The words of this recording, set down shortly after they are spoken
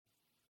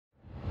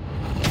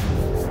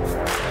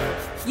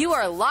You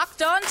are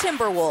Locked On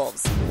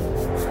Timberwolves,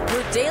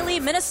 your daily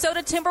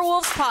Minnesota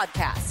Timberwolves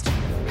podcast.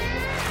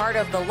 Part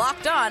of the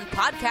Locked On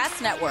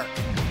Podcast Network,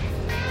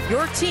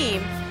 your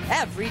team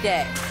every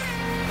day.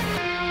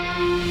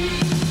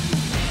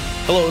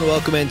 Hello and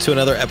welcome into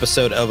another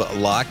episode of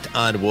Locked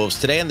On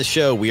Wolves. Today on the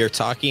show, we are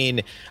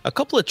talking a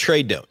couple of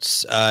trade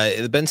notes.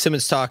 The Ben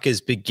Simmons talk is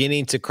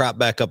beginning to crop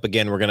back up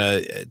again. We're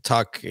going to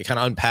kind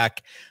of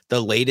unpack the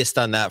latest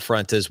on that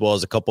front, as well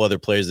as a couple other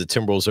players the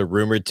Timberwolves are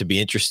rumored to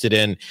be interested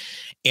in.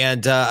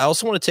 And I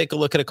also want to take a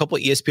look at a couple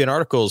of ESPN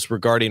articles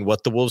regarding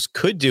what the Wolves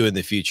could do in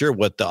the future,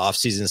 what the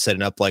offseason is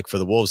setting up like for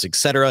the Wolves,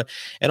 etc.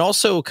 And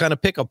also kind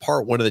of pick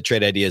apart one of the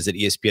trade ideas that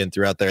ESPN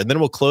threw out there. And then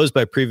we'll close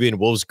by previewing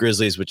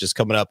Wolves-Grizzlies, which is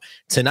coming up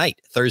tonight,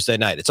 Thursday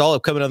night. It's all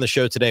upcoming on the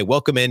show today.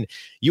 Welcome in.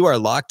 You are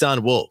Locked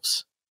On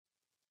Wolves.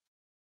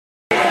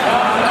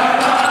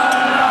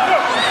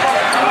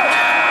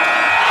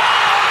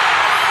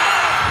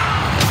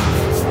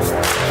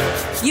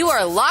 You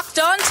are Locked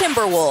On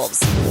Timberwolves,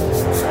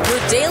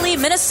 your daily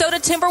Minnesota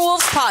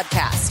Timberwolves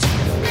podcast.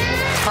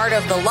 Part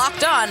of the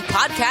Locked On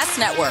Podcast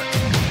Network,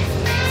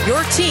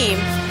 your team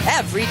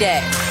every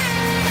day.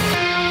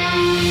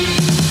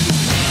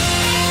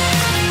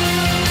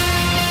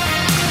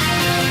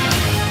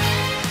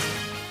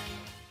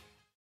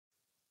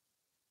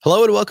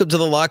 Hello and welcome to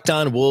the Locked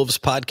On Wolves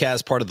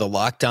podcast, part of the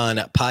Locked On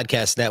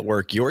Podcast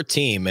Network, your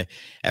team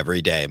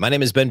every day. My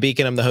name is Ben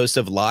Beecken. I'm the host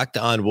of Locked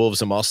On Wolves.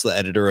 I'm also the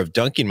editor of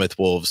Dunking with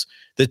Wolves,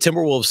 the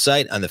Timberwolves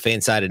site on the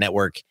Fansided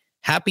Network.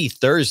 Happy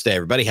Thursday,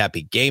 everybody.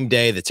 Happy game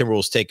day. The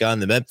Timberwolves take on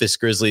the Memphis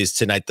Grizzlies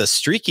tonight, the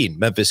streaking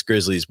Memphis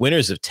Grizzlies,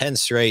 winners of 10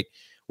 straight.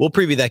 We'll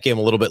preview that game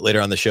a little bit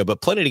later on the show, but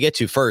plenty to get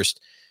to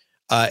first.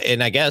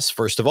 And I guess,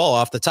 first of all,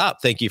 off the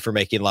top, thank you for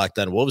making Locked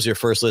On Wolves your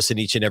first listen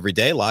each and every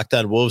day. Locked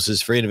On Wolves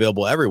is free and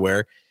available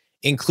everywhere,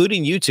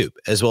 including YouTube,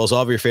 as well as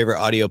all of your favorite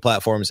audio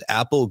platforms,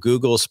 Apple,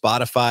 Google,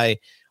 Spotify,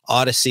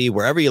 Odyssey,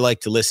 wherever you like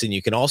to listen.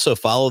 You can also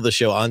follow the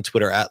show on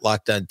Twitter at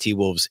Locked On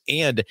T-Wolves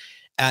and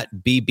at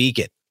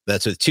Beecken.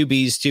 That's with two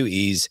B's, two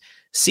E's,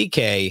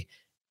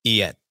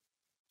 C-K-E-N.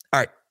 All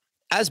right.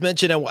 As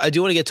mentioned, I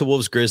do want to get to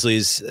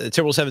Wolves-Grizzlies. The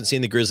Timberwolves haven't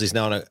seen the Grizzlies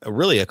now in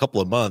really a couple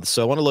of months,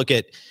 so I want to look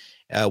at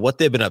what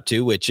they've been up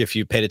to, which if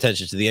you paid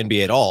attention to the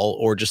NBA at all,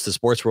 or just the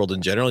sports world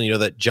in general, you know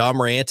that Ja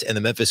Morant and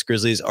the Memphis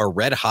Grizzlies are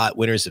red hot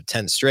winners of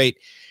 10 straight.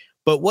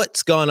 But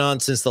what's gone on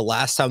since the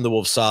last time the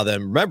Wolves saw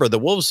them? Remember, the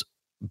Wolves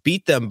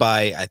beat them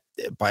by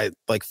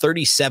like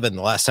 37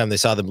 the last time they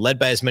saw them, led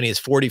by as many as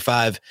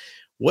 45.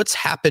 What's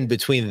happened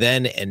between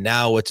then and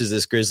now? What does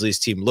this Grizzlies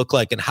team look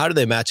like, and how do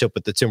they match up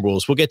with the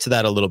Timberwolves? We'll get to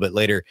that a little bit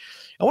later.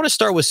 I want to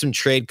start with some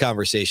trade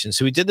conversations.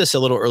 So we did this a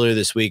little earlier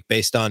this week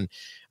based on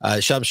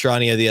Shams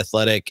Charania of The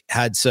Athletic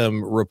had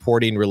some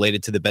reporting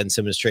related to the Ben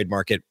Simmons trade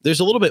market. There's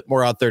a little bit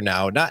more out there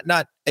now,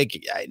 not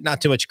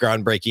too much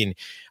groundbreaking.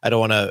 I don't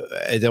want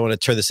to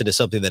turn this into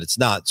something that it's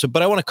not. So,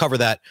 but I want to cover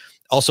that.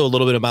 Also a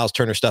little bit of Myles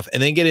Turner stuff,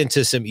 and then get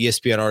into some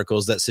ESPN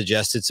articles that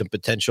suggested some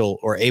potential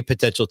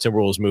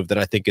Timberwolves move that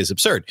I think is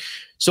absurd.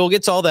 So we'll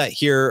get to all that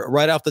here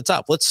right off the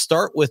top. Let's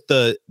start with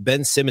the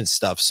Ben Simmons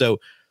stuff. So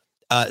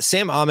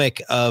Sam Amick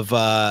of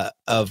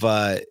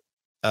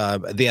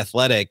The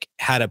Athletic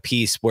had a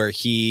piece where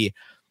he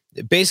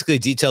basically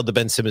detailed the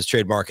Ben Simmons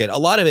trade market. A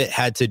lot of it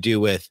had to do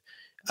with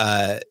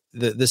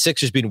the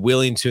Sixers being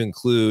willing to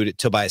include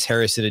Tobias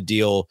Harris in a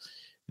deal,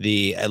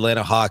 the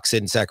Atlanta Hawks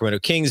and Sacramento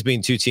Kings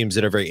being two teams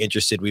that are very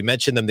interested. We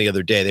mentioned them the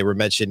other day. They were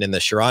mentioned in the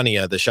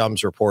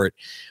Shams report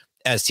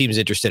as teams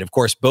interested. Of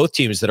course, both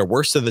teams that are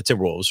worse than the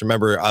Timberwolves.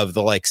 Remember, of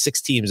the like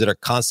 6 teams that are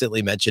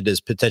constantly mentioned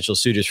as potential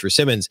suitors for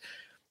Simmons,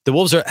 the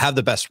Wolves have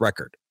the best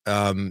record.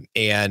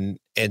 And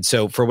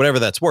so for whatever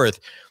that's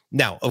worth,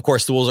 now, of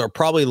course, the Wolves are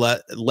probably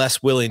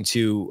less willing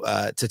to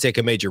take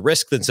a major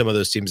risk than some of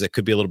those teams that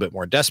could be a little bit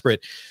more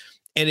desperate.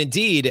 And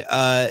indeed,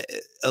 a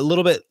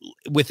little bit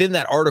within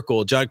that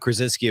article, John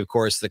Krasinski, of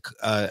course,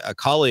 a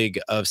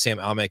colleague of Sam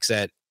Amick's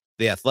at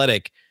The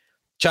Athletic,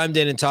 chimed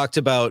in and talked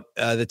about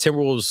the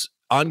Timberwolves'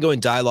 ongoing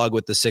dialogue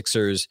with the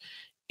Sixers.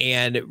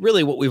 And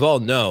really what we've all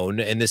known,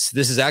 and this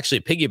is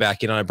actually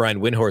piggybacking on a Brian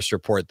Windhorst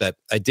report that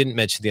I didn't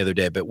mention the other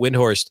day, but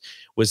Windhorst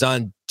was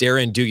on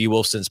Darren Doogie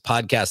Wolfson's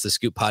podcast, the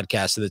Scoop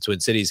podcast in the Twin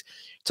Cities,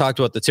 talked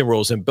about the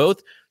Timberwolves, and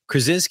both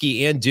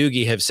Krasinski and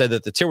Doogie have said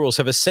that the Timberwolves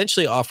have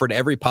essentially offered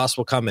every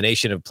possible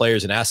combination of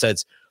players and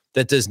assets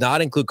that does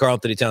not include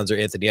Karl-Anthony Towns or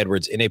Anthony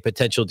Edwards in a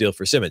potential deal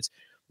for Simmons.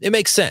 It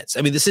makes sense.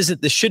 I mean, this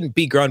shouldn't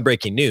be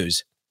groundbreaking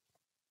news.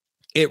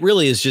 It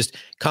really is just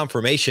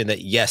confirmation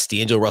that, yes,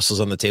 D'Angelo Russell's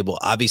on the table.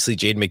 Obviously,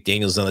 Jaden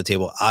McDaniels on the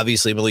table.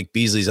 Obviously, Malik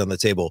Beasley's on the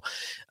table.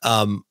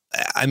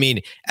 I mean,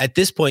 at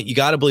this point, you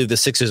got to believe the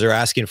Sixers are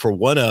asking for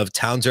one of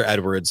Towns or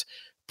Edwards,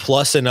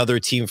 plus another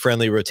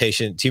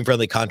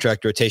team-friendly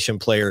contract rotation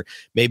player,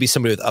 maybe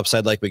somebody with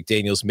upside like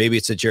McDaniels. Maybe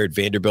it's a Jared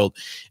Vanderbilt.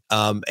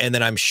 And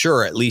then I'm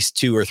sure at least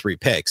 2 or 3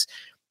 picks.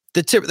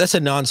 That's a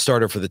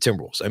non-starter for the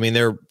Timberwolves. I mean,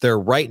 they're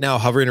right now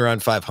hovering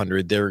around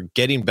 500. They're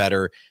getting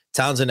better.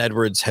 Towns and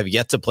Edwards have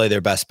yet to play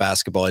their best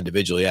basketball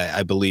individually,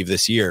 I believe,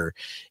 this year.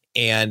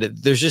 And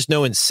there's just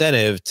no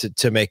incentive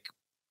to make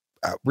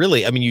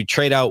really, I mean, you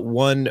trade out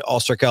one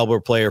all-star caliber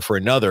player for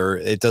another.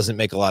 It doesn't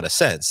make a lot of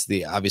sense.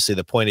 Obviously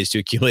the point is to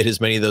accumulate as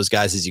many of those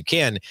guys as you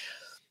can.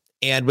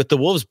 And with the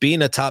Wolves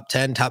being a top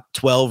 10, top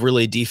 12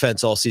 really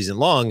defense all season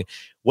long,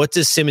 what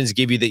does Simmons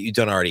give you that you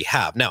don't already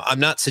have? Now, I'm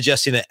not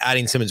suggesting that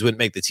adding Simmons wouldn't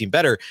make the team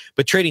better,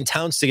 but trading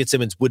Towns to get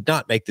Simmons would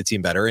not make the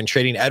team better. And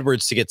trading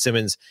Edwards to get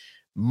Simmons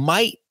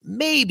might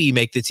maybe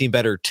make the team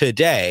better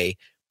today,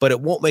 but it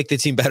won't make the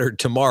team better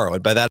tomorrow.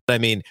 And by that, I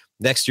mean,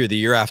 next year, the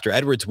year after,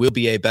 Edwards will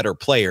be a better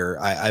player,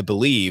 I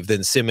believe,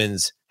 than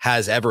Simmons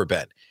has ever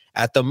been.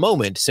 At the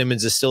moment,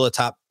 Simmons is still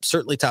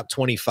certainly top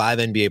 25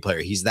 NBA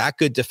player. He's that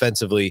good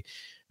defensively,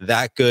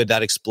 that good,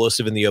 that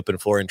explosive in the open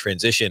floor in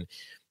transition.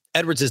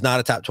 Edwards is not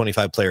a top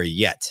 25 player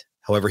yet.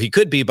 However, he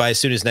could be by as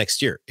soon as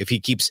next year if he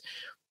keeps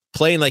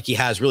playing like he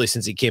has really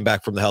since he came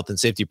back from the health and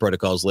safety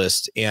protocols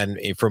list and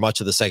for much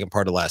of the second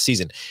part of last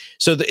season.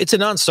 So it's a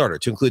non-starter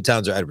to include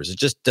Towns or Edwards. It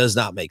just does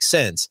not make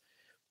sense.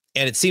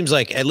 And it seems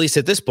like, at least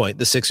at this point,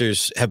 the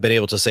Sixers have been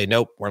able to say,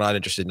 nope, we're not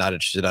interested, not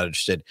interested, not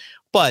interested.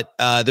 But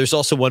there's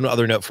also one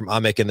other note from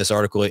Amick in this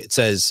article. It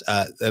says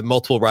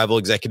multiple rival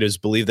executives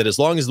believe that as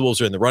long as the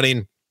Wolves are in the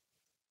running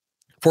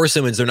for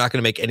Simmons, they're not going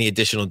to make any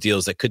additional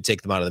deals that could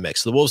take them out of the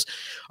mix. So the Wolves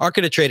aren't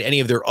going to trade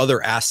any of their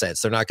other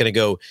assets. They're not going to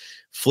go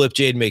flip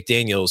Jaden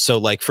McDaniels. So,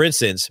 like, for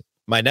instance,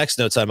 my next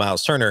notes on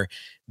Myles Turner,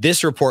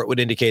 this report would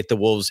indicate the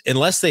Wolves,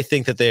 unless they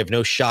think that they have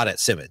no shot at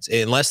Simmons,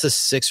 unless the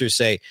Sixers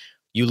say,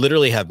 you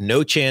literally have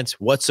no chance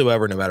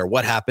whatsoever, no matter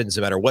what happens,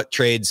 no matter what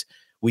trades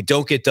we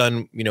don't get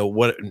done,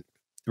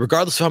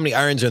 regardless of how many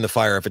irons are in the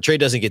fire, if a trade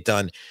doesn't get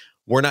done,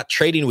 we're not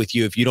trading with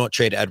you if you don't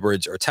trade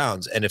Edwards or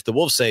Towns. And if the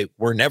Wolves say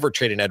we're never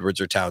trading Edwards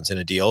or Towns in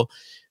a deal,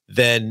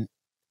 then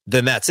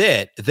that's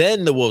it.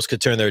 Then the Wolves could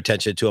turn their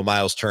attention to a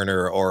Myles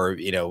Turner or,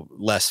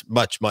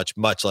 much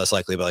less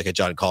likely, but like a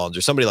John Collins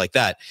or somebody like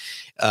that.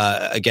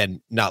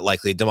 Again, not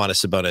likely.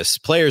 Domantas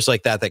Sabonis, players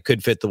like that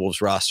could fit the Wolves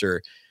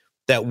roster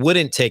that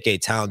wouldn't take a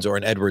Towns or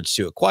an Edwards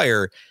to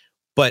acquire.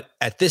 But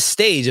at this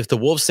stage, if the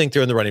Wolves think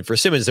they're in the running for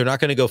Simmons, they're not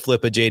going to go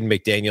flip a Jaden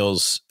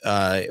McDaniels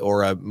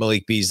or a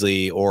Malik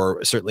Beasley,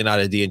 or certainly not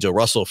a D'Angelo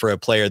Russell for a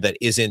player that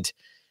isn't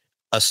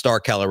a star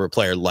caliber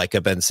player like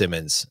a Ben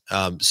Simmons.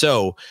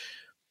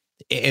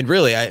 And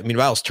really, I mean,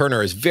 Myles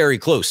Turner is very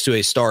close to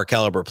a star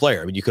caliber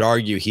player. I mean, you could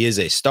argue he is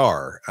a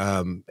star,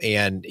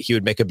 and he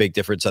would make a big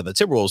difference on the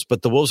Timberwolves,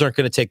 but the Wolves aren't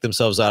going to take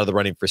themselves out of the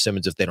running for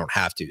Simmons if they don't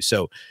have to.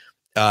 So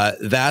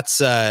that's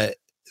what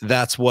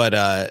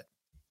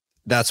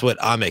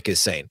Amick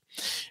is saying.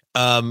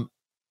 All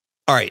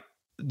right.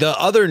 The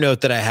other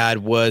note that I had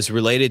was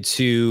related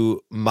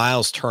to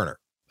Myles Turner.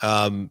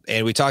 And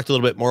we talked a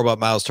little bit more about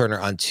Myles Turner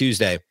on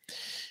Tuesday.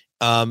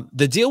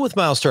 The deal with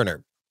Myles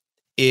Turner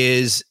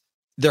is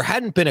there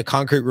hadn't been a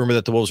concrete rumor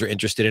that the Wolves were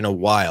interested in a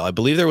while. I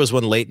believe there was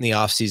one late in the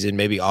offseason,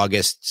 maybe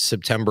August,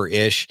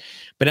 September-ish.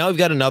 But now we've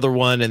got another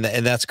one, and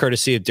that's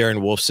courtesy of Darren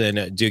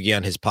Wolfson, Doogie,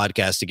 on his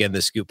podcast, again,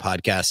 the Scoop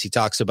podcast. He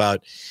talks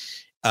about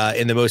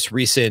in the most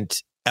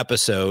recent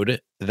episode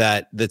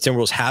that the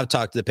Timberwolves have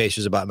talked to the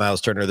Pacers about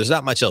Myles Turner. There's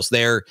not much else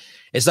there.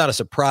 It's not a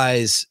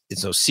surprise.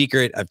 It's no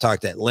secret. I've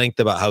talked at length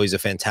about how he's a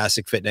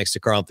fantastic fit next to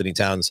Karl Anthony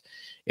Towns.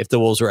 If the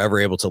Wolves were ever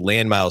able to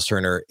land Myles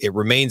Turner, it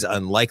remains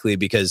unlikely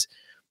because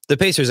the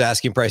Pacers'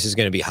 asking price is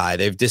going to be high.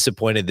 They've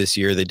disappointed this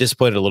year. They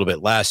disappointed a little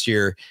bit last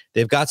year.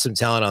 They've got some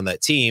talent on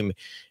that team,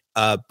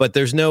 but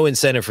there's no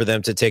incentive for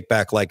them to take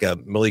back like a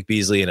Malik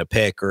Beasley in a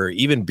pick, or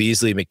even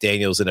Beasley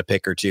McDaniels in a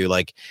pick or two.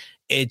 Like,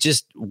 it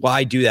just,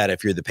 why do that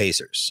if you're the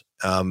Pacers?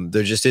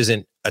 There just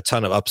isn't a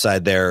ton of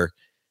upside there.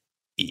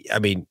 I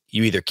mean,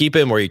 you either keep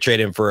him or you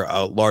trade him for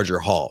a larger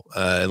haul,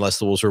 unless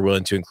the Wolves are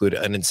willing to include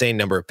an insane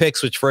number of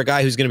picks, which for a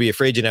guy who's going to be a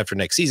free agent after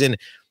next season,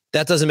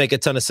 that doesn't make a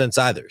ton of sense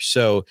either.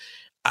 So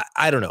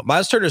I don't know.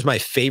 Myles Turner is my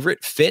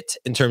favorite fit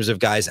in terms of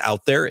guys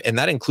out there, and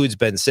that includes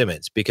Ben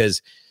Simmons,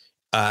 because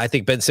I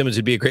think Ben Simmons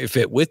would be a great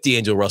fit with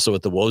D'Angelo Russell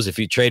with the Wolves. If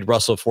you trade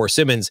Russell for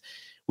Simmons,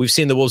 we've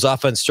seen the Wolves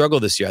offense struggle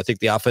this year. I think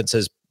the offense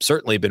has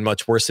certainly been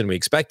much worse than we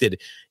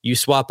expected. You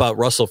swap out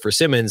Russell for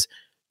Simmons,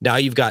 now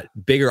you've got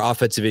bigger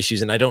offensive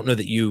issues, and I don't know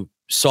that you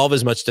solve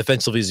as much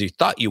defensively as you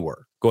thought you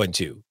were going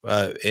to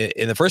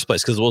in the first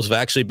place, because the Wolves have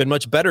actually been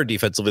much better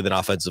defensively than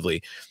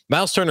offensively.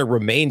 Myles Turner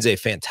remains a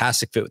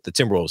fantastic fit with the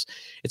Timberwolves.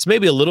 It's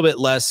maybe a little bit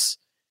less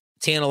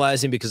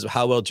tantalizing because of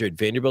how well Jared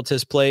Vanderbilt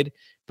has played,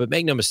 but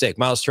make no mistake,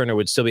 Myles Turner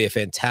would still be a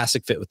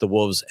fantastic fit with the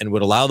Wolves and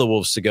would allow the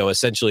Wolves to go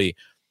essentially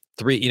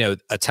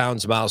a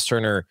Towns, Myles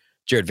Turner,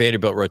 Jared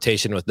Vanderbilt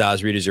rotation with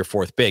Naz Reid as your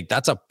fourth big.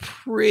 That's a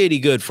pretty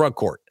good front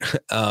court.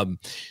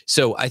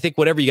 So I think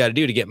whatever you got to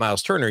do to get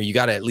Myles Turner, you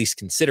got to at least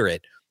consider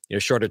it,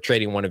 short of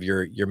trading one of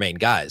your main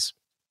guys.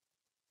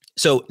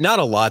 So not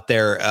a lot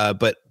there,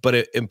 but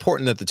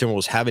important that the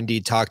Timberwolves have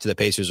indeed talked to the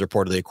Pacers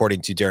reportedly,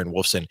 according to Darren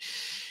Wolfson.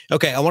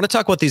 Okay, I want to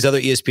talk about these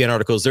other ESPN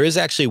articles. There is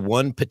actually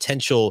one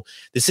potential,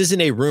 this isn't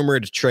a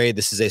rumored trade,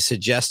 this is a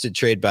suggested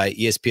trade by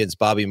ESPN's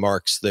Bobby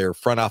Marks, their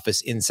front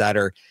office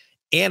insider,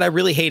 and I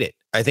really hate it.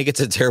 I think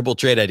it's a terrible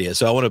trade idea.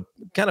 So I want to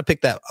kind of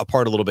pick that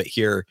apart a little bit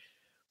here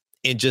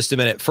in just a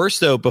minute. First,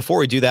 though, before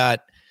we do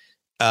that,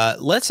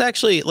 Let's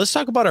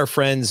talk about our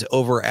friends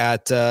over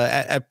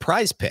at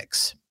Prize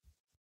Picks.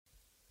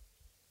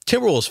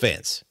 Timberwolves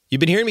fans, you've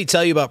been hearing me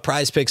tell you about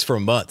Prize Picks for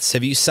months.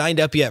 Have you signed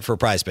up yet for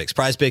Prize Picks?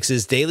 Prize Picks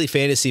is daily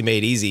fantasy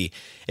made easy.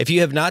 If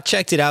you have not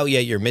checked it out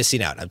yet, you're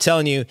missing out. I'm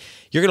telling you,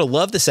 you're going to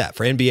love this app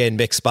for NBA and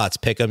mixed spots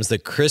pick'ems. The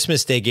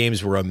Christmas Day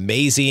games were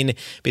amazing.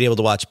 Being able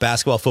to watch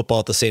basketball, football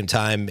at the same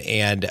time,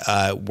 and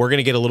we're going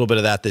to get a little bit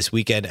of that this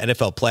weekend.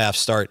 NFL playoffs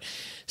start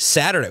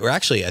Saturday, or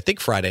actually, I think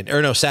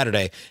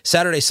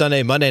Saturday,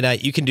 Sunday, Monday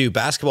night. You can do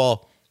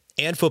basketball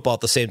and football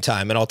at the same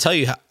time. And I'll tell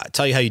you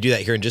how you do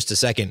that here in just a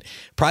second.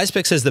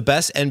 PrizePicks has the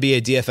best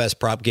NBA DFS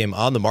prop game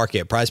on the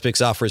market.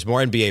 PrizePicks offers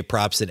more NBA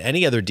props than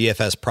any other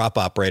DFS prop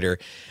operator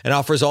and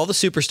offers all the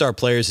superstar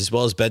players as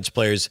well as bench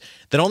players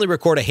that only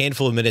record a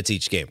handful of minutes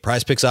each game.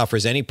 PrizePicks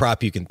offers any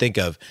prop you can think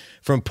of,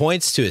 from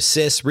points to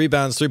assists,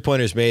 rebounds,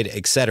 three-pointers made,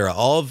 etc.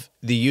 All of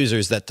the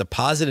users that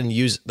deposit and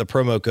use the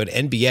promo code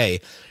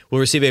NBA will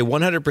receive a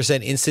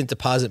 100% instant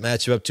deposit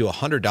match of up to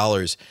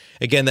 $100.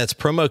 Again, that's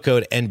promo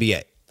code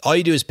NBA. All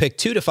you do is pick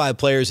 2 to 5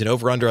 players and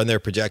over-under on their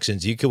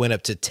projections. You can win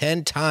up to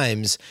 10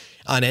 times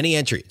on any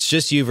entry. It's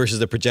just you versus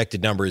the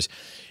projected numbers.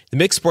 The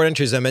mixed sport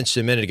entries I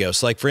mentioned a minute ago.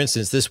 So, like, for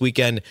instance, this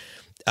weekend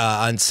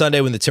on Sunday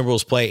when the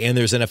Timberwolves play and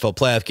there's NFL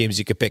playoff games,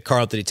 you could pick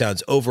Karl-Anthony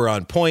Towns over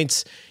on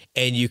points,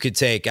 and you could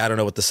take, I don't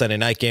know what the Sunday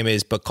night game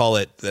is, but call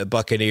it the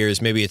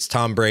Buccaneers. Maybe it's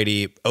Tom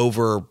Brady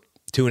over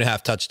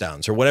 2.5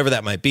 touchdowns or whatever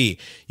that might be.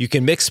 You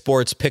can mix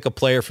sports, pick a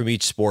player from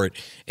each sport.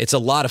 It's a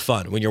lot of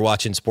fun when you're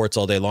watching sports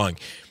all day long.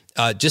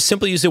 Just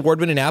simply use the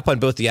award-winning app on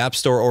both the App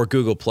Store or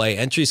Google Play.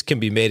 Entries can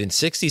be made in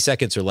 60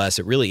 seconds or less.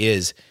 It really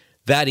is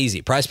that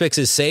easy. PrizePicks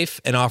is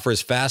safe and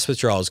offers fast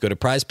withdrawals. Go to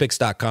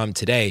prizepicks.com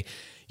today.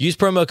 Use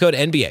promo code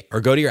NBA or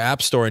go to your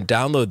App Store and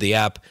download the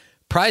app.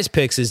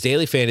 PrizePicks is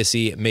daily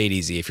fantasy made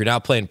easy. If you're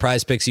not playing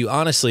PrizePicks, you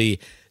honestly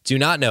do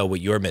not know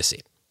what you're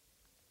missing.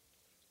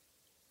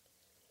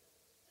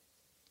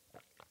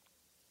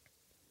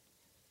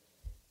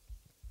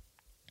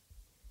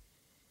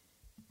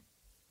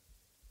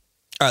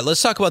 All right,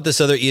 let's talk about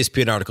this other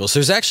ESPN article. So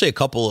there's actually a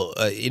couple,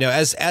 as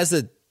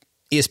the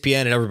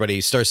ESPN and everybody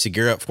starts to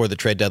gear up for the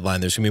trade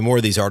deadline, there's going to be more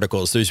of these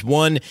articles. There's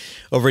one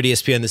over at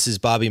ESPN. This is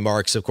Bobby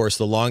Marks, of course,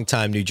 the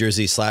longtime New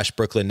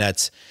Jersey/Brooklyn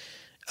Nets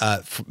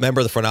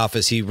member of the front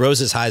office. He rose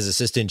as high as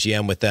assistant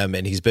GM with them,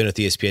 and he's been with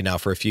ESPN now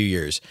for a few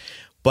years.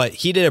 But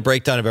he did a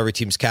breakdown of every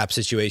team's cap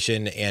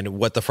situation and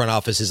what the front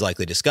office is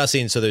likely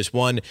discussing. So there's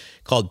one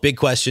called Big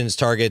Questions,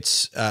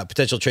 Targets,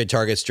 Potential Trade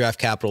Targets, Draft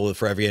Capital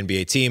for every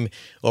NBA team.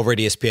 Over at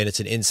ESPN, it's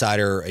an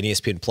insider, an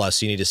ESPN Plus,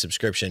 so you need a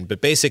subscription. But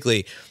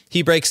basically,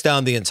 he breaks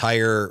down the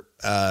entire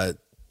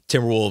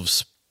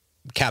Timberwolves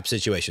cap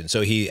situation.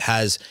 So he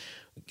has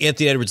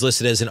Anthony Edwards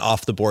listed as an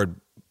off-the-board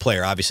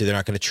player. Obviously, they're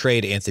not going to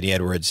trade Anthony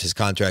Edwards. His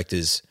contract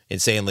is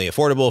insanely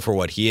affordable for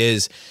what he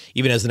is,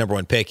 even as the number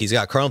one pick. He's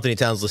got Karl-Anthony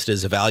Towns listed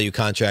as a value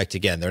contract.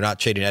 Again, they're not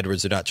trading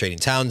Edwards. They're not trading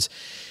Towns.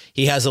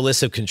 He has a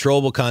list of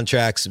controllable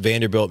contracts: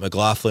 Vanderbilt,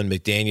 McLaughlin,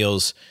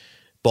 McDaniels,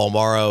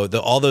 Bolmaro.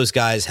 All those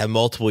guys have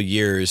multiple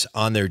years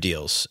on their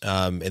deals.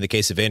 In the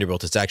case of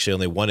Vanderbilt, it's actually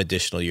only one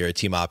additional year, a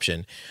team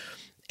option.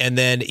 And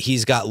then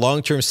he's got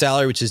long-term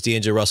salary, which is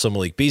D'Angelo Russell and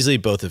Malik Beasley,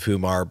 both of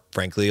whom are,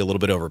 frankly, a little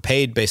bit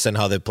overpaid based on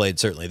how they've played,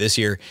 certainly this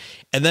year.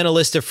 And then a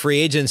list of free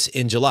agents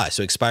in July,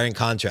 so expiring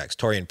contracts: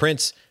 Taurean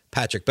Prince,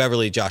 Patrick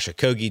Beverley, Josh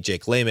Okogie,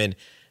 Jake Layman,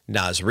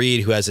 Naz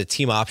Reid, who has a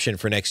team option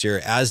for next year,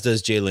 as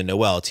does Jalen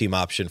Noel, team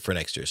option for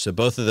next year. So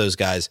both of those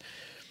guys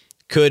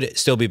could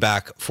still be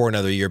back for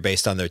another year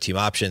based on their team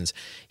options.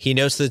 He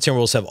notes that the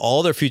Timberwolves have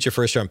all their future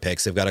first-round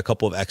picks. They've got a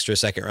couple of extra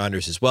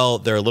second-rounders as well.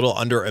 They're a little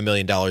under $1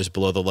 million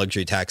below the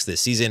luxury tax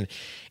this season.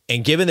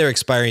 And given their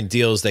expiring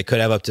deals, they could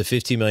have up to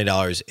 $15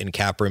 million in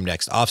cap room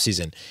next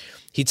offseason.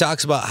 He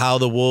talks about how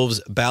the Wolves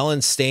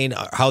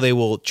how they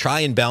will try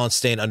and balance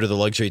staying under the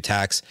luxury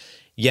tax,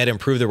 yet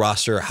improve the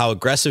roster. How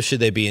aggressive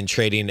should they be in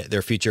trading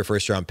their future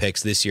first-round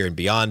picks this year and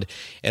beyond?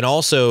 And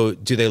also,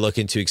 do they look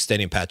into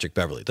extending Patrick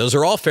Beverley? Those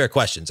are all fair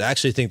questions. I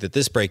actually think that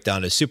this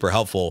breakdown is super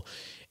helpful,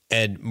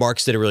 and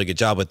Marks did a really good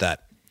job with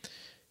that.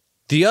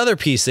 The other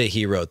piece that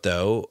he wrote,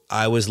 though,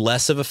 I was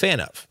less of a fan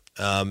of.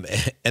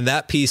 And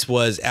that piece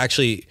was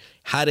actually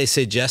had a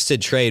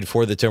suggested trade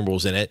for the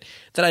Timberwolves in it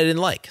that I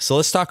didn't like. So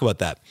let's talk about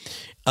that.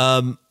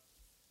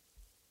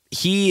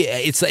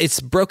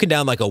 It's broken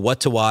down like a what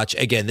to watch.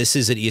 Again, this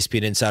is an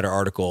ESPN Insider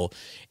article.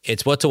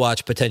 It's what to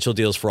watch, potential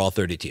deals for all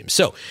 30 teams.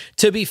 So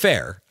to be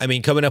fair, I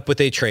mean, coming up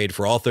with a trade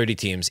for all 30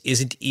 teams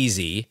isn't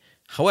easy.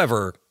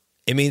 However,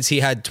 it means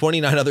he had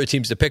 29 other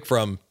teams to pick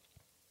from.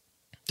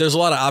 There's a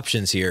lot of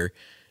options here,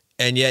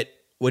 and yet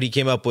what he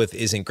came up with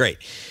isn't great.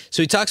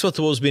 So he talks about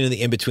the Wolves being in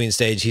the in-between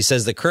stage. He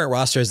says the current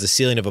roster has the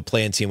ceiling of a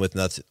play-in team with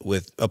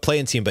a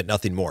play-in team, but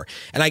nothing more.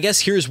 And I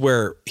guess here's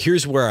where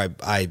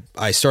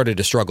I started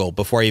to struggle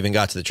before I even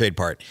got to the trade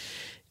part.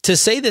 To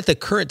say that the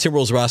current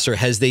Timberwolves roster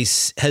has the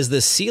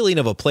ceiling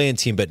of a play-in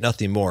team, but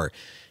nothing more,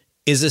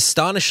 is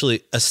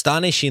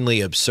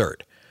astonishingly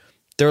absurd.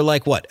 They're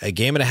like, what, a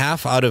game and a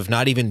half out of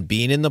not even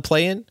being in the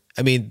play-in?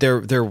 I mean,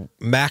 they're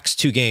max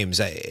 2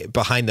 games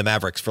behind the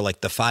Mavericks for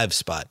like the 5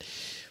 spot.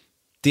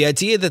 the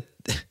idea that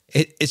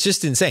it's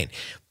just insane.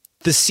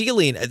 The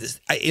ceiling,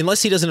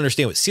 unless he doesn't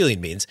understand what ceiling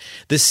means,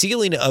 the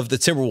ceiling of the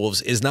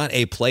Timberwolves is not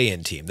a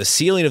play-in team. The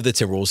ceiling of the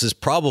Timberwolves is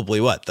probably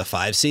the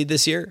 5 seed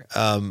this year.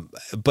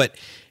 But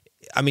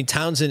I mean,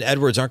 Towns and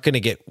Edwards aren't going to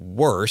get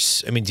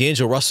worse. I mean,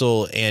 D'Angelo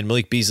Russell and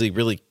Malik Beasley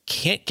really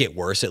can't get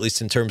worse, at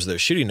least in terms of their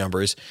shooting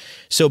numbers.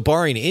 So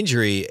barring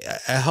injury,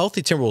 a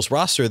healthy Timberwolves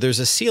roster, there's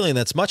a ceiling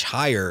that's much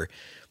higher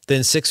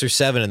than 6 or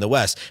 7 in the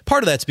West.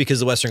 Part of that's because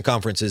the Western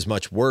Conference is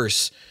much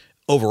worse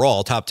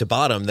overall, top to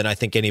bottom, than I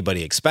think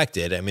anybody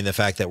expected. I mean, the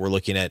fact that we're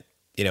looking at,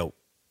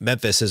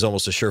 Memphis is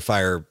almost a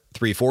surefire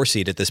 3-4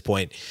 seed at this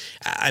point.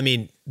 I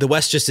mean, the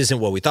West just isn't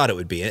what we thought it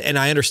would be. And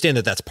I understand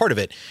that that's part of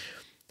it.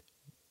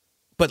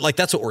 But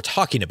that's what we're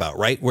talking about,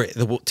 right? Where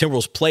the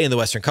Timberwolves play in the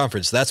Western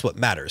Conference. That's what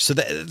matters. So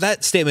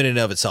that statement in and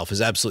of itself is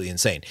absolutely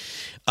insane.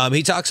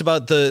 He talks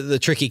about the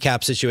tricky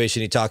cap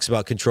situation. He talks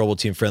about controllable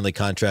team-friendly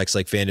contracts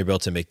like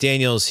Vanderbilt and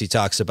McDaniels. He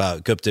talks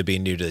about Gupta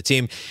being new to the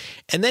team.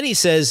 And then he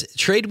says,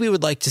 trade we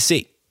would like to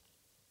see.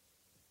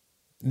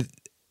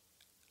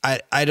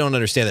 I don't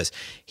understand this.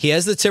 He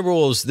has the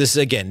Timberwolves, this is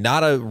again,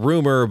 not a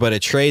rumor, but a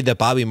trade that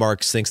Bobby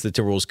Marks thinks the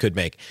Timberwolves could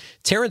make.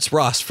 Terrence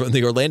Ross from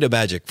the Orlando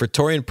Magic for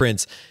Taurean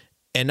Prince,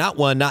 and not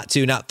 1, not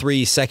 2, not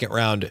 3 second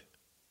round,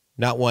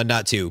 not 1,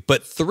 not 2,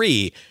 but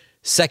 3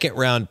 second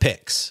round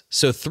picks.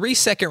 So 3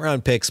 second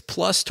round picks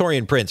plus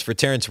Taurean Prince for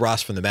Terrence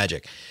Ross from the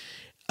Magic.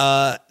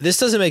 This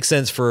doesn't make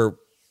sense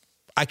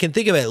I can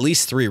think of at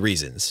least 3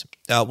 reasons.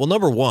 Well,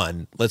 number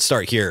one, let's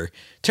start here.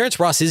 Terrence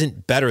Ross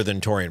isn't better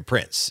than Taurean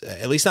Prince,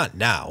 at least not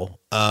now.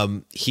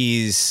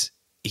 He's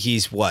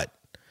what,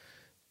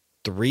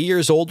 3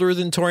 years older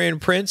than Taurean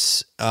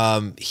Prince.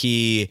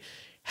 He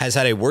has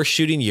had a worse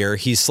shooting year.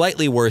 He's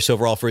slightly worse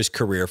overall for his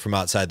career from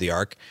outside the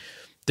arc.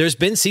 There's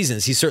been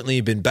seasons he's certainly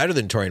been better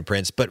than Taurean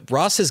Prince, but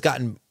Ross has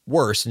gotten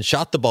worse and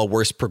shot the ball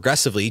worse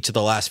progressively each of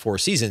the last 4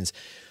 seasons.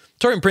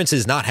 Taurean Prince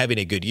is not having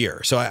a good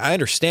year, so I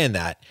understand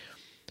that.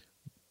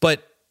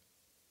 But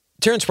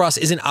Terrence Ross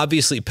isn't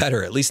obviously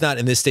better, at least not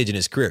in this stage in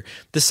his career.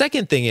 The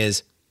second thing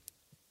is,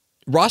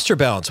 roster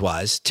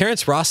balance-wise,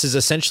 Terrence Ross is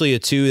essentially a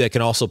 2 that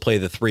can also play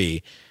the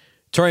 3.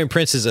 Taurean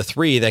Prince is a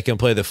 3 that can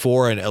play the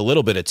 4 and a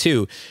little bit of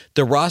 2.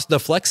 The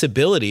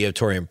flexibility of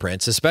Taurean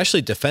Prince,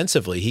 especially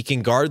defensively, he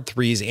can guard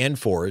 3s and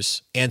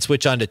 4s and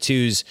switch on to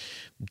 2s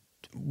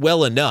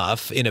well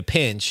enough in a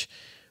pinch,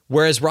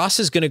 whereas Ross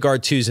is going to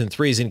guard 2s and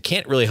 3s and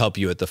can't really help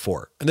you at the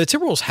 4. And the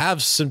Timberwolves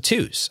have some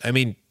 2s. I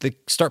mean, they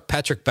start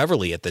Patrick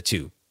Beverley at the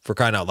 2, for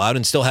crying out loud,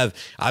 and still have,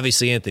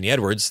 obviously, Anthony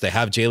Edwards. They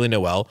have Jalen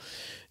Noel.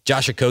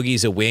 Josh Okogie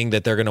is a wing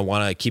that they're going to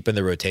want to keep in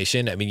the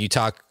rotation. I mean, you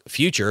talk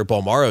future,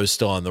 Bolmaro is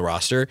still on the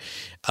roster.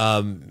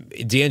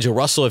 D'Angelo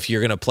Russell, if you're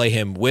going to play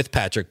him with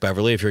Patrick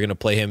Beverley, if you're going to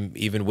play him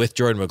even with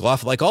Jordan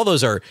McLaughlin, all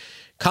those are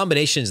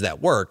combinations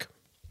that work.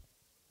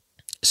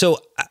 So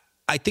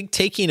I think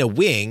taking a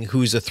wing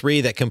who's a 3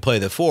 that can play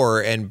the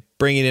 4 and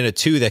bringing in a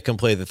 2 that can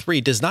play the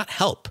 3 does not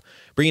help.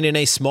 Bringing in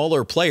a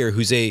smaller player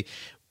who's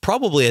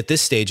probably at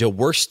this stage a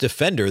worse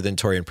defender than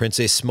Taurean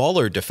Prince, a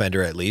smaller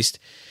defender at least,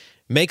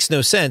 makes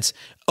no sense.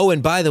 Oh,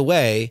 and by the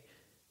way,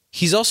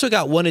 he's also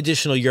got 1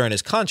 additional year on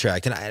his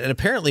contract, and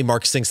apparently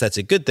Marks thinks that's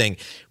a good thing.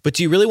 But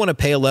do you really want to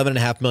pay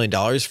 $11.5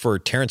 million for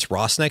Terrence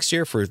Ross next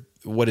year? For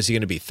what is he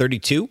going to be,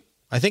 32?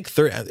 I think,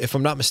 if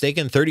I'm not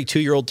mistaken,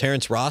 32-year-old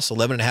Terrence Ross,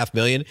 $11.5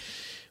 million,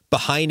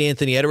 behind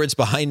Anthony Edwards,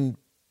 behind,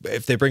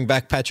 if they bring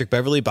back Patrick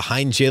Beverley,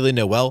 behind Jalen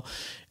Noel.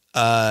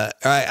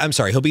 I'm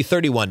sorry, he'll be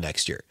 31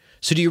 next year.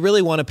 So do you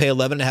really want to pay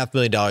 $11.5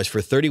 million for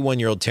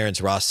 31-year-old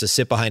Terrence Ross to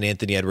sit behind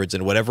Anthony Edwards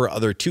and whatever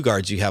other 2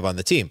 guards you have on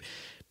the team?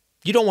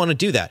 You don't want to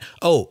do that.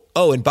 Oh,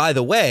 and by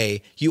the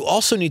way, you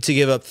also need to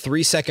give up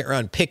 3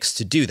 second-round picks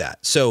to do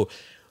that. So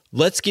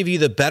let's give you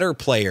the better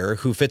player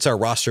who fits our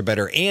roster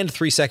better and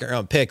 3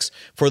 second-round picks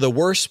for the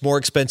worse, more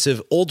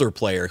expensive, older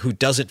player who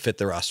doesn't fit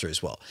the roster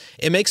as well.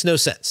 It makes no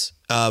sense.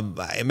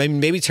 I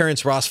mean, maybe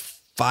Terrence Ross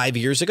 4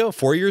 years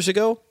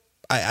ago,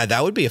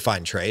 that would be a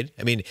fine trade.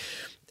 I mean,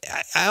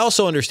 I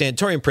also understand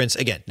Taurean Prince,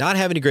 again, not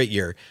having a great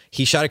year.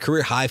 He shot a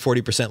career high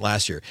 40%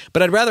 last year.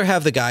 But I'd rather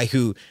have the guy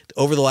who,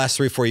 over the last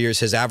 3-4 years,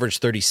 has averaged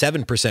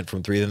 37%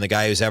 from 3 than the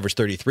guy who's averaged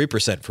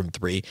 33% from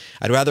 3.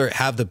 I'd rather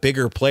have the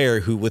bigger player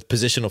who, with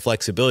positional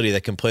flexibility,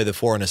 that can play the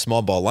 4 in a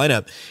small ball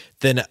lineup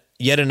than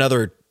yet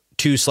another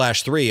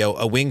 2/3,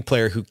 a wing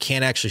player who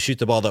can't actually shoot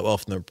the ball that well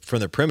from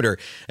the perimeter,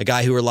 a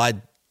guy who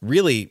relied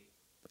really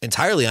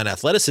entirely on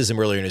athleticism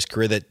earlier in his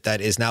career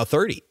that is now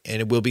 30,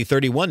 and it will be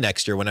 31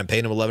 next year when I'm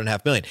paying him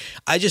 $11.5 million.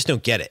 I just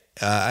don't get it.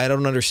 I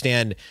don't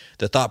understand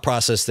the thought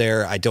process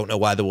there. I don't know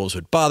why the Wolves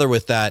would bother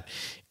with that.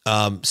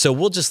 So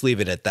we'll just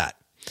leave it at that.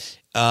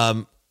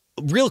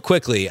 Real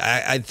quickly,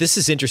 this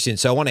is interesting,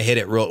 so I want to hit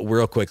it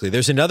real quickly.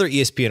 There's another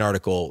ESPN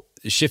article,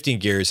 shifting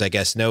gears, I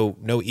guess, no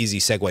easy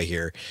segue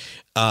here.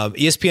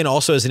 ESPN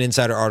also has an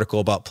insider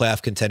article about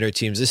playoff contender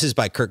teams. This is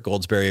by Kirk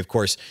Goldsberry, of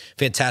course,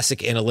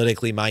 fantastic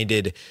analytically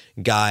minded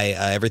guy.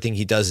 Everything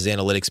he does is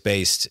analytics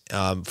based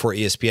for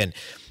ESPN.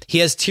 He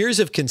has tiers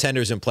of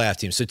contenders and playoff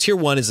teams. So tier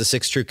 1 is the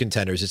 6 true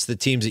contenders. It's the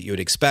teams that you would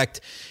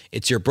expect.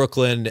 It's your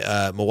Brooklyn,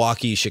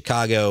 Milwaukee,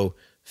 Chicago,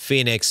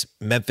 Phoenix,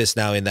 Memphis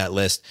now in that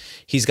list.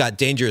 He's got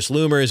dangerous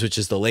loomers, which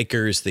is the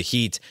Lakers, the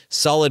Heat,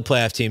 solid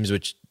playoff teams,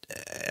 which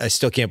I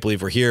still can't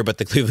believe we're here, but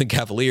the Cleveland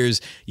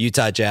Cavaliers,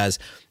 Utah Jazz.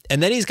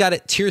 And then he's got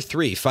it tier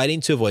 3,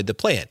 fighting to avoid the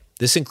play-in.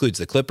 This includes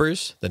the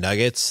Clippers, the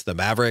Nuggets, the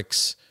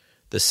Mavericks,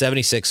 the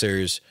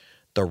 76ers,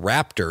 the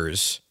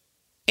Raptors,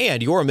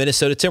 and your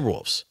Minnesota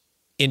Timberwolves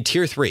in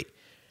tier 3.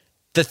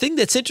 The thing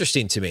that's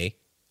interesting to me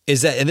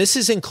is that, and this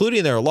is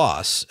including their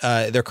loss,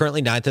 they're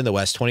currently 9th in the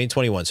West,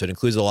 2021, so it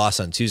includes the loss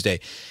on Tuesday.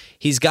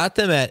 He's got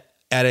them at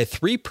a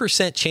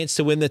 3% chance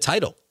to win the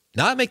title,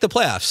 not make the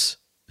playoffs.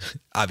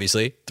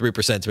 Obviously,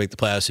 3% to make the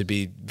playoffs would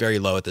be very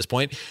low at this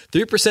point.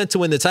 3% to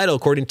win the title,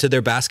 according to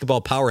their Basketball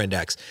Power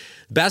Index.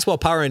 Basketball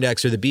Power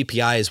Index, or the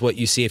BPI, is what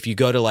you see if you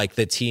go to like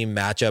the team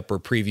matchup or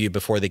preview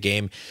before the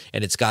game,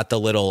 and it's got the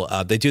little,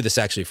 they do this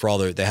actually for all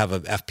they have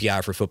a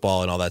FPI for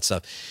football and all that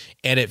stuff,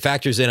 and it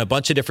factors in a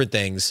bunch of different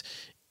things,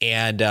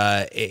 and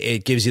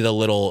it gives you the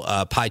little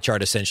pie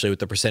chart essentially with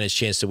the percentage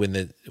chance to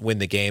win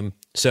the game.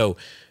 So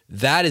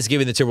that is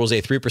giving the Timberwolves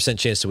a 3%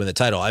 chance to win the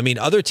title. I mean,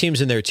 other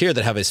teams in their tier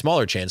that have a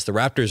smaller chance, the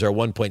Raptors are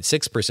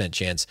 1.6%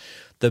 chance.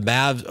 The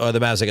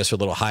Mavs, I guess, are a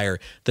little higher.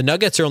 The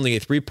Nuggets are only a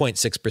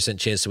 3.6%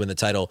 chance to win the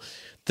title.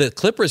 The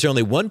Clippers are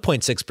only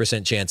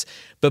 1.6% chance.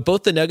 But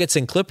both the Nuggets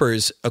and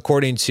Clippers,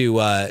 according to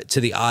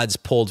the odds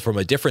pulled from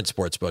a different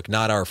sports book,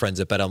 not our friends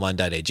at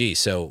betonline.ag.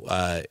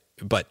 So,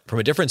 but from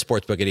a different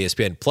sports book at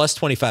ESPN, plus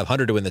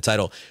 2,500 to win the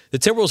title. The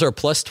Timberwolves are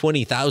plus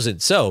 20,000.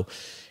 So,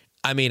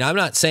 I mean, I'm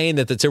not saying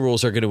that the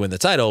Timberwolves are going to win the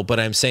title, but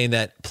I'm saying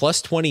that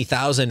plus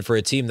 20,000 for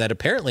a team that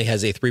apparently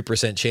has a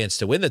 3% chance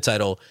to win the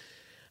title,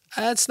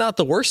 that's not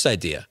the worst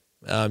idea.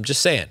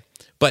 Just saying.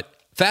 But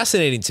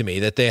fascinating to me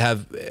that they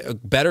have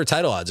better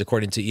title odds,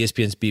 according to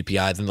ESPN's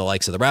BPI, than the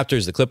likes of the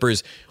Raptors, the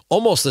Clippers,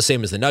 almost the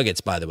same as the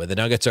Nuggets, by the way. The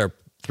Nuggets are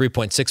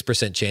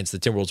 3.6% chance. The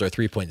Timberwolves are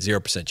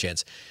 3.0%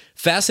 chance.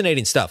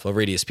 Fascinating stuff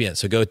over at ESPN,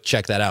 so go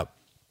check that out.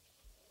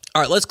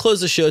 All right, let's close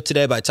the show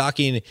today by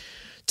talking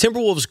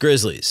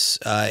Timberwolves-Grizzlies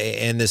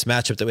and this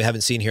matchup that we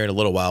haven't seen here in a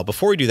little while.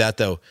 Before we do that,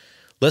 though,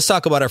 let's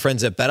talk about our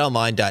friends at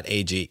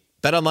betonline.ag.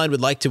 BetOnline would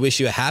like to wish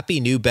you a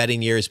happy new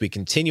betting year as we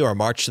continue our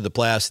march to the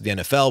playoffs of the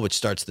NFL, which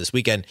starts this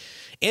weekend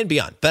and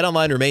beyond.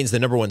 BetOnline remains the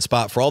number one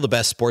spot for all the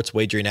best sports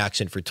wagering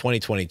action for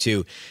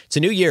 2022. It's a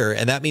new year,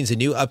 and that means a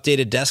new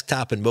updated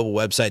desktop and mobile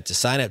website to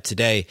sign up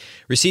today.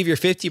 Receive your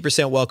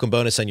 50% welcome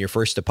bonus on your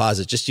first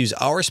deposit. Just use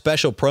our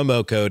special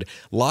promo code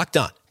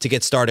LOCKEDON to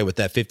get started with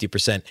that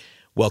 50%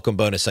 welcome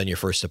bonus on your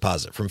first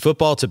deposit. From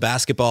football to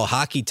basketball,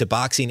 hockey to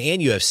boxing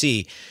and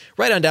UFC,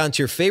 right on down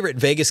to your favorite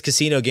Vegas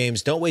casino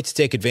games. Don't wait to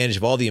take advantage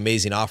of all the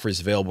amazing offers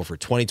available for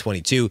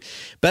 2022.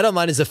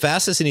 BetOnline is the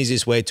fastest and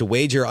easiest way to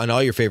wager on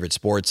all your favorite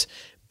sports.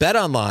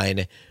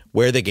 BetOnline,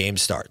 where the game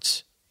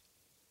starts.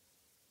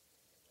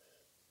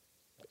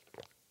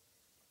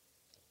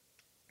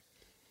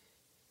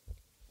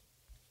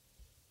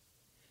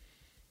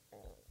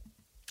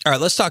 All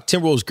right, let's talk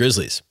Timberwolves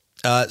Grizzlies.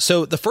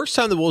 So the first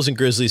time the Wolves and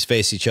Grizzlies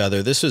faced each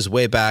other, this was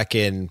way back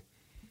in,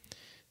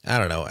 I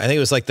don't know, I think it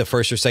was like the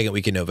first or second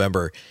week in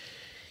November.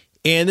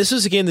 And this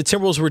was a game the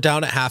Timberwolves were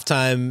down at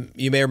halftime.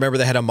 You may remember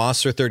they had a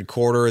monster third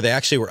quarter. They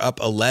actually were up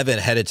 11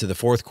 headed to the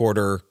fourth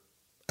quarter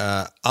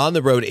on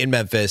the road in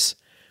Memphis.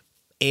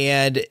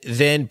 And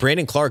then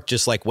Brandon Clark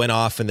just like went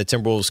off and the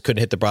Timberwolves couldn't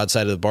hit the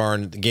broadside of the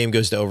barn. The game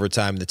goes to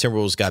overtime. The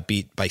Timberwolves got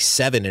beat by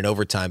 7 in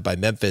overtime by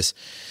Memphis.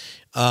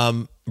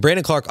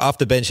 Brandon Clark off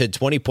the bench had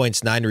 20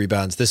 points, 9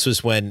 rebounds. This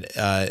was when,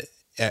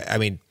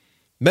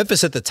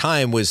 Memphis at the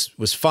time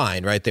was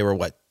fine, right? They were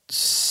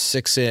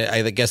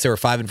I guess they were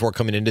 5-4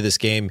 coming into this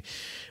game,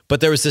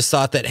 but there was this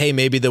thought that, hey,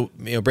 maybe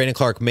Brandon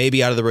Clark may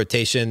be out of the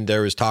rotation.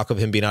 There was talk of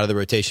him being out of the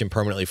rotation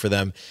permanently for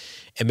them,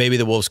 and maybe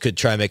the Wolves could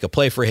try and make a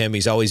play for him.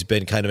 He's always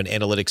been kind of an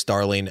analytics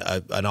darling,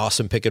 an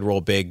awesome pick and roll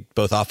big,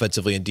 both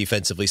offensively and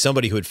defensively,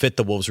 somebody who would fit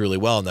the Wolves really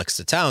well next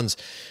to Towns.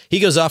 He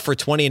goes off for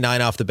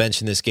 29 off the bench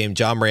in this game.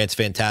 John Morant's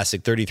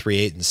fantastic, 33,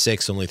 8, and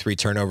 6, only 3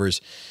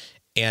 turnovers.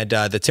 And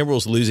the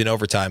Timberwolves lose in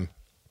overtime.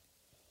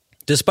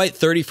 Despite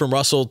 30 from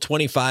Russell,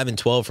 25 and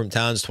 12 from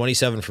Towns,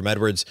 27 from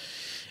Edwards.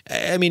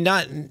 I mean,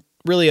 not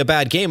really a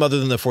bad game other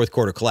than the fourth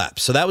quarter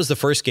collapse. So that was the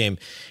first game.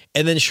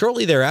 And then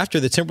shortly thereafter,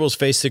 the Timberwolves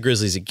faced the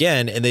Grizzlies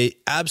again, and they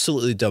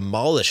absolutely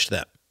demolished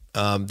them.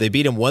 They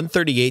beat them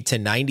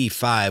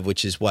 138-95,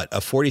 which is a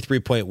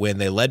 43-point win.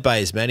 They led by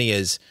as many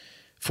as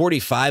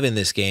 45 in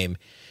this game.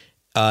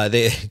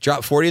 They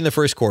dropped 40 in the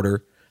first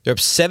quarter. They're up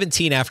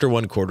 17 after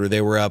one quarter.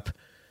 They were up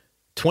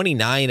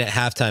 29 at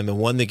halftime and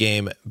won the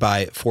game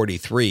by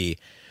 43.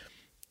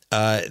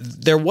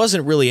 There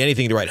wasn't really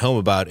anything to write home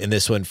about in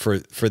this one for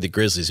the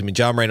Grizzlies. I mean,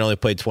 John Morant only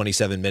played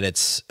 27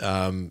 minutes.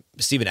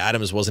 Steven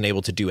Adams wasn't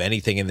able to do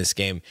anything in this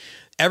game.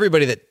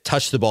 Everybody that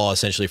touched the ball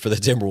essentially for the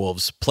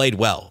Timberwolves played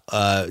well.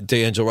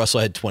 D'Angelo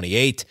Russell had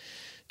 28,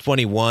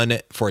 21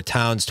 for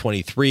Towns,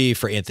 23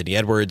 for Anthony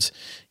Edwards.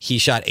 He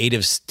shot 8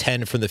 of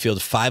 10 from the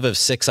field, 5 of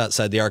 6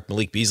 outside the arc.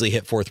 Malik Beasley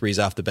hit 4 threes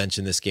off the bench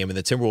in this game, and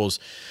the Timberwolves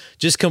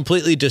just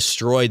completely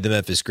destroyed the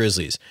Memphis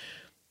Grizzlies.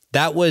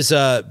 That was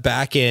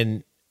back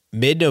in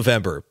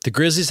mid-November. The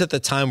Grizzlies at the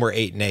time were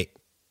 8-8.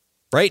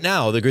 Right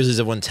now, the Grizzlies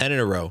have won 10 in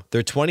a row.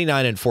 They're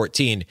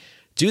 29-14.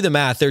 Do the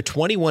math. They're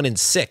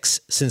 21-6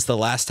 since the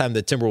last time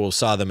the Timberwolves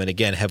saw them, and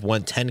again, have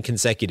won 10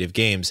 consecutive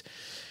games.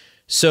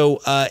 So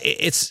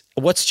it's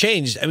what's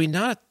changed. I mean,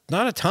 not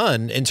a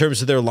ton in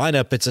terms of their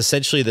lineup. It's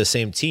essentially the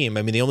same team.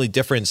 I mean, the only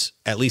difference,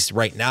 at least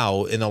right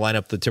now, in the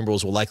lineup the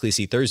Timberwolves will likely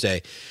see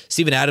Thursday,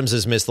 Steven Adams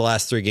has missed the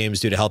last 3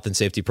 games due to health and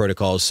safety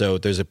protocols, so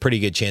there's a pretty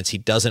good chance he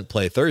doesn't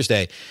play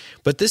Thursday.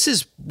 But this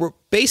is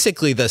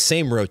basically the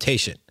same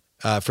rotation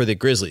for the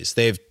Grizzlies.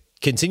 They've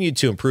continued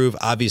to improve.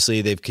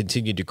 Obviously, they've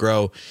continued to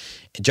grow.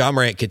 John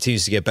Morant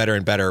continues to get better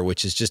and better,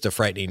 which is just a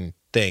frightening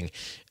thing.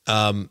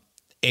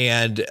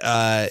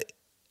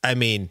 I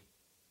mean,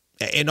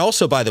 and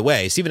also, by the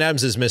way, Steven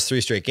Adams has missed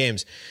 3 straight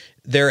games.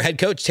 Their head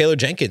coach, Taylor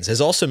Jenkins, has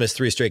also missed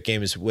 3 straight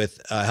games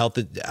with health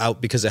out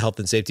because of health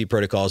and safety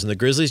protocols. And the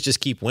Grizzlies just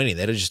keep winning.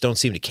 They just don't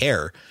seem to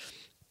care.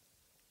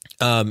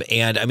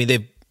 And I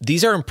mean,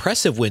 these are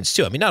impressive wins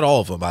too. I mean, not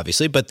all of them,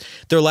 obviously, but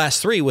their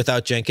last 3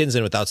 without Jenkins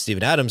and without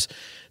Steven Adams,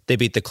 they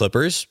beat the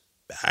Clippers.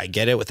 I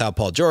get it. Without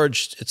Paul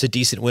George, it's a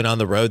decent win on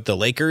the road. The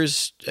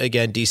Lakers,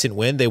 again, decent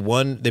win. They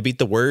beat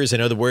the Warriors. I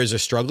know the Warriors are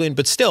struggling,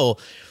 but still,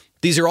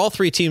 these are all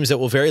 3 teams that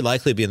will very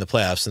likely be in the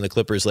playoffs, in the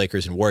Clippers,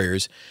 Lakers, and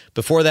Warriors.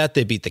 Before that,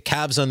 they beat the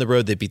Cavs on the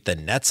road. They beat the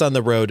Nets on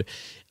the road.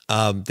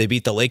 They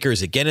beat the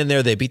Lakers again in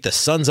there. They beat the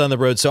Suns on the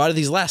road. So out of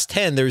these last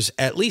 10, there's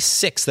at least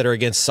 6 that are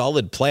against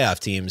solid playoff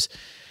teams.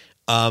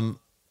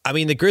 I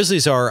mean, the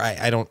Grizzlies are,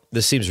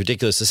 this seems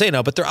ridiculous to say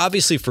now, but they're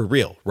obviously for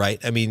real, right?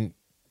 I mean,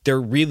 they're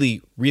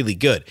really, really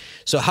good.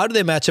 So how do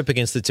they match up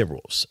against the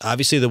Timberwolves?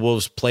 Obviously, the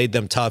Wolves played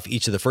them tough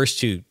each of the first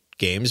 2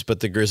 games,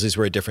 but the Grizzlies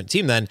were a different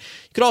team then.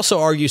 You could also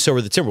argue so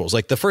were the Timberwolves.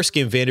 Like the first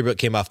game, Vanderbilt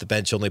came off the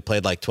bench, only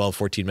played like 12,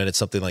 14 minutes,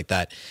 something like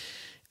that.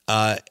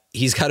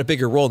 He's got a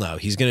bigger role now.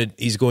 He's going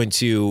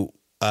to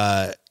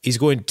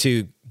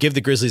give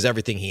the Grizzlies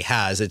everything he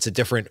has. It's a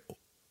different,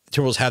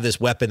 Timberwolves have this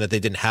weapon that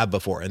they didn't have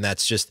before, and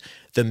that's just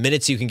the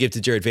minutes you can give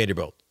to Jared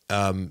Vanderbilt.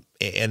 And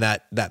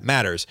that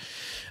matters.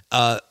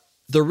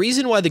 The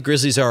reason why the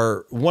Grizzlies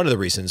are, one of the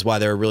reasons why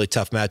they're a really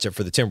tough matchup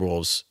for the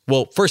Timberwolves,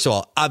 well, first of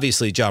all,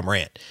 obviously John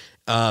Morant.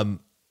 I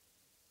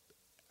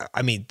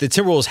mean, the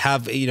Timberwolves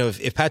have,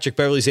 if Patrick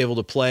Beverley's able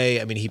to play,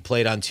 I mean, he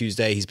played on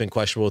Tuesday. He's been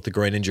questionable with the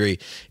groin injury.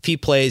 If he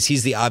plays,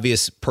 he's the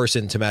obvious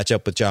person to match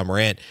up with John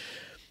Morant.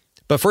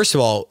 But first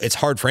of all, it's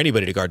hard for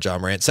anybody to guard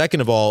John Morant.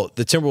 Second of all,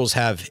 the Timberwolves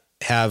have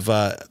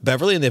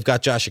Beverley and they've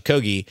got Josh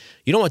Okogie.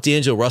 You don't want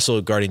D'Angelo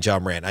Russell guarding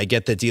John Morant. I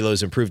get that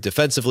D'Lo's improved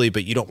defensively,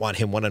 but you don't want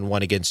him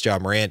one-on-one against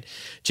John Morant.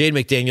 Jaden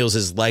McDaniels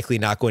is likely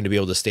not going to be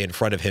able to stay in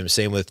front of him.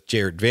 Same with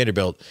Jared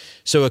Vanderbilt.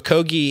 So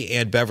Okogie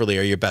and Beverley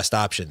are your best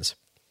options.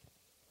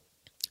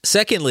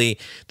 Secondly,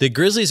 the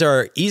Grizzlies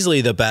are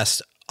easily the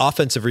best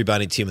offensive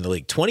rebounding team in the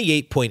league.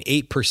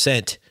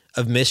 28.8%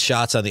 of missed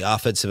shots on the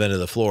offensive end of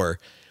the floor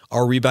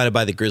are rebounded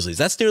by the Grizzlies.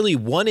 That's nearly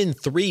 1 in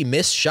 3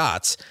 missed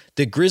shots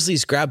the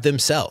Grizzlies grab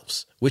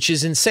themselves, which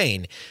is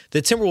insane.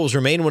 The Timberwolves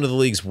remain one of the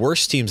league's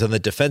worst teams on the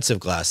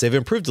defensive glass. They've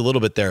improved a little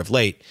bit there of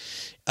late,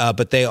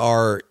 but they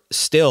are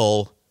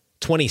still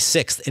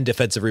 26th in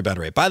defensive rebound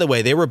rate. By the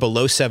way, they were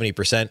below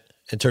 70%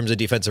 in terms of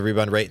defensive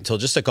rebound rate until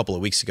just a couple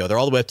of weeks ago. They're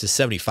all the way up to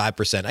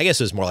 75%. I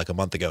guess it was more like a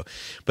month ago,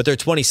 but they're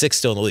 26th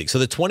still in the league. So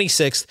the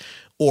 26th,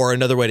 or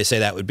another way to say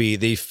that would be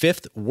the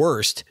 5th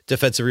worst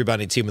defensive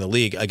rebounding team in the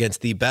league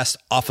against the best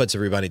offensive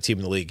rebounding team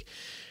in the league.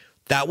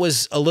 That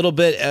was a little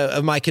bit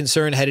of my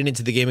concern heading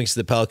into the game against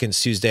the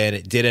Pelicans Tuesday, and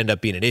it did end up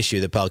being an issue.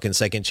 The Pelicans'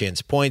 second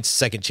chance points,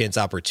 second chance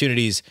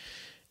opportunities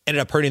ended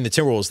up hurting the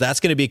Timberwolves.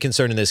 That's going to be a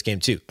concern in this game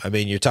too. I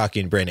mean, you're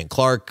talking Brandon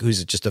Clark,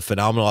 who's just a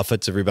phenomenal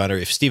offensive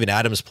rebounder. If Steven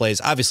Adams plays,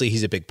 obviously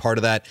he's a big part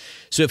of that.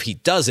 So if he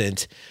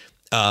doesn't,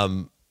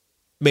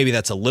 maybe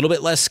that's a little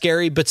bit less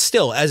scary, but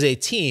still, as a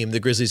team, the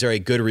Grizzlies are a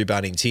good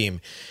rebounding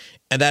team,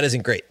 and that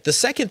isn't great. The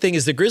second thing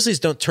is the Grizzlies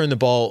don't turn the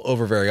ball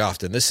over very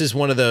often. This is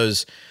one of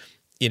those,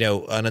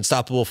 an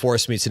unstoppable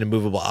force meets an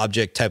immovable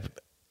object type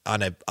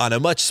on a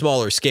much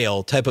smaller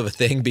scale type of a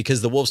thing,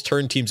 because the Wolves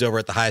turn teams over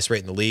at the highest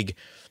rate in the league.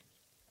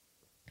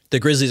 The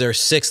Grizzlies are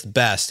 6th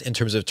best in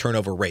terms of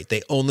turnover rate.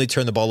 They only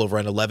turn the ball over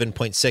on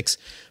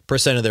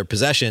 11.6% of their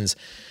possessions.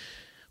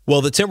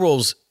 Well, the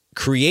Timberwolves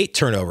create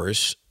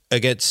turnovers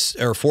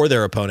for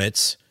their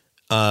opponents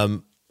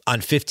on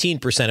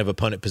 15% of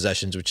opponent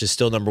possessions, which is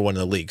still number 1 in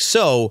the league.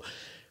 So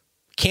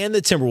can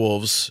the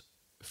Timberwolves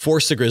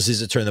force the Grizzlies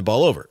to turn the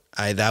ball over?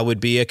 That would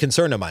be a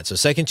concern of mine. So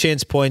second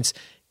chance points,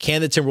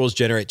 can the Timberwolves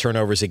generate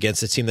turnovers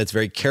against a team that's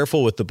very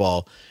careful with the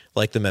ball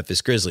like the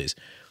Memphis Grizzlies?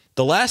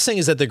 The last thing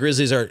is that the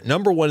Grizzlies are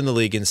number 1 in the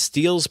league in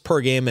steals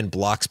per game and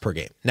blocks per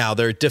game. Now,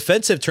 their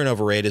defensive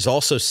turnover rate is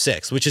also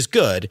 6th, which is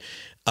good.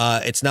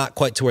 It's not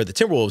quite to where the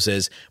Timberwolves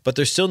is, but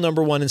they're still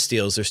number 1 in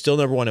steals. They're still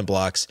number 1 in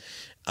blocks.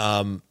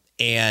 And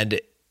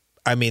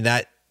I mean,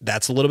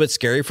 that's a little bit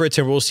scary for a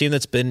Timberwolves team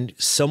that's been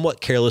somewhat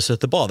careless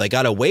with the ball. They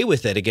got away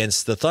with it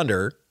against the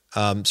Thunder,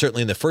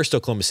 certainly in the first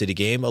Oklahoma City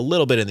game, a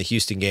little bit in the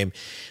Houston game.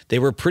 They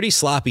were pretty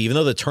sloppy, even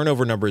though the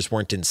turnover numbers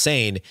weren't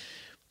insane.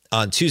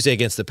 On Tuesday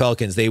against the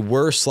Pelicans, they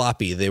were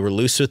sloppy. They were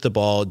loose with the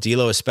ball.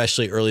 D'Lo,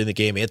 especially early in the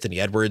game.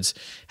 Anthony Edwards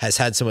has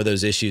had some of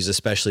those issues,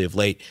 especially of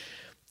late.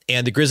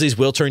 and the Grizzlies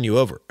will turn you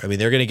over. I mean,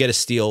 they're going to get a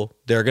steal.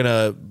 They're going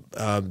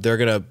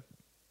to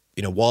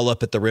wall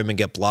up at the rim and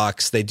get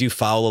blocks. They do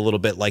foul a little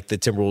bit like the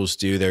Timberwolves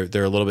do.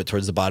 They're a little bit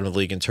towards the bottom of the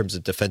league in terms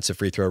of defensive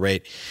free throw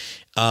rate.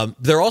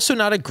 They're also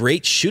not a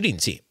great shooting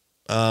team.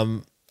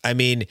 I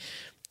mean,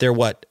 they're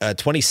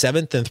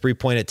 27th in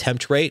 3-point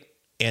attempt rate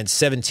and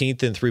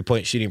 17th in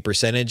 3-point shooting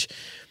percentage.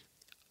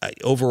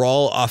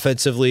 Overall,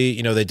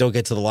 offensively, they don't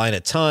get to the line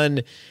a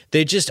ton.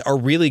 They just are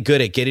really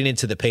good at getting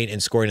into the paint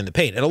and scoring in the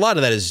paint. And a lot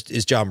of that is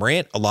John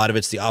Morant. A lot of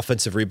it's the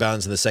offensive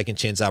rebounds and the second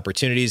chance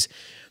opportunities.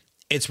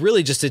 It's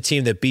really just a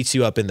team that beats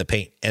you up in the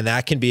paint. And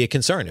that can be a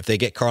concern. If they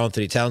get Karl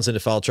Anthony Towns into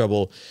foul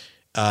trouble,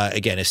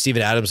 again, if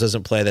Steven Adams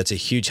doesn't play, that's a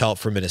huge help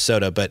for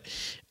Minnesota. But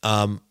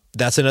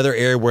that's another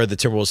area where the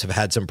Timberwolves have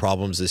had some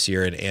problems this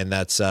year. And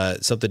that's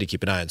something to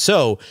keep an eye on.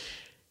 So,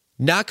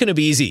 not going to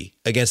be easy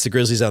against the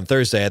Grizzlies on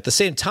Thursday. At the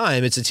same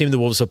time, it's a team the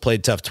Wolves have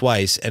played tough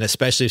twice, and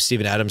especially if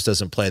Steven Adams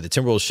doesn't play, the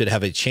Timberwolves should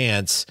have a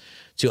chance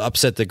to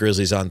upset the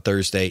Grizzlies on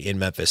Thursday in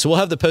Memphis. So we'll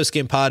have the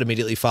post-game pod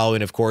immediately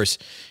following, of course,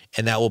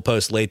 and that will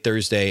post late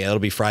Thursday. It'll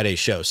be Friday's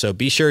show. So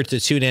be sure to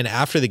tune in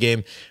after the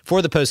game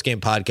for the post-game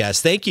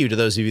podcast. Thank you to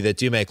those of you that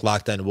do make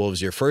Locked On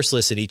Wolves your first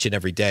listen each and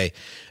every day.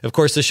 Of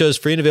course, the show is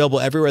free and available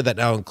everywhere. That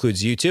now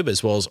includes YouTube,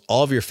 as well as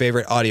all of your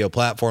favorite audio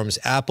platforms,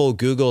 Apple,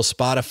 Google,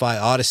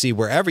 Spotify, Odyssey,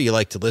 wherever you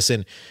like to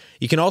listen.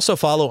 You can also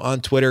follow on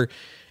Twitter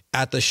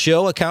at the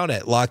show account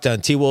at Locked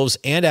On T-Wolves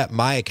and at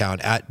my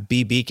account at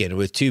Beecken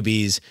with 2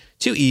 B's,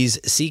 2 E's,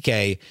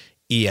 CKEN.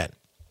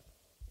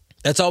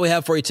 That's all we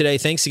have for you today.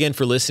 Thanks again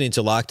for listening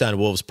to Locked On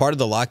Wolves, part of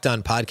the Locked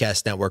On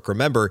Podcast Network.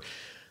 Remember,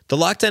 the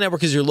Locked On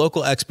Network is your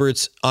local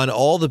experts on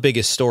all the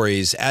biggest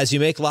stories. As you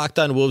make Locked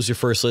On Wolves your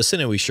first listen,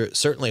 and we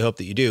certainly hope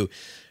that you do,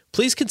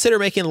 please consider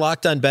making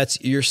Locked On Bets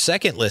your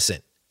second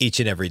listen each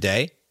and every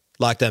day.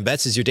 Locked On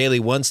Bets is your daily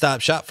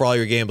one-stop shop for all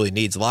your gambling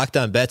needs. Locked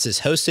On Bets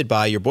is hosted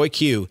by your boy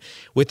Q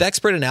with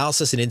expert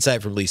analysis and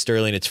insight from Lee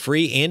Sterling. It's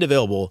free and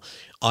available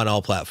on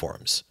all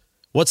platforms.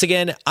 Once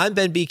again, I'm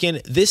Ben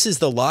Beecken. This is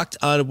the Locked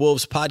On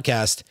Wolves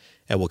podcast,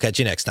 and we'll catch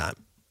you next time.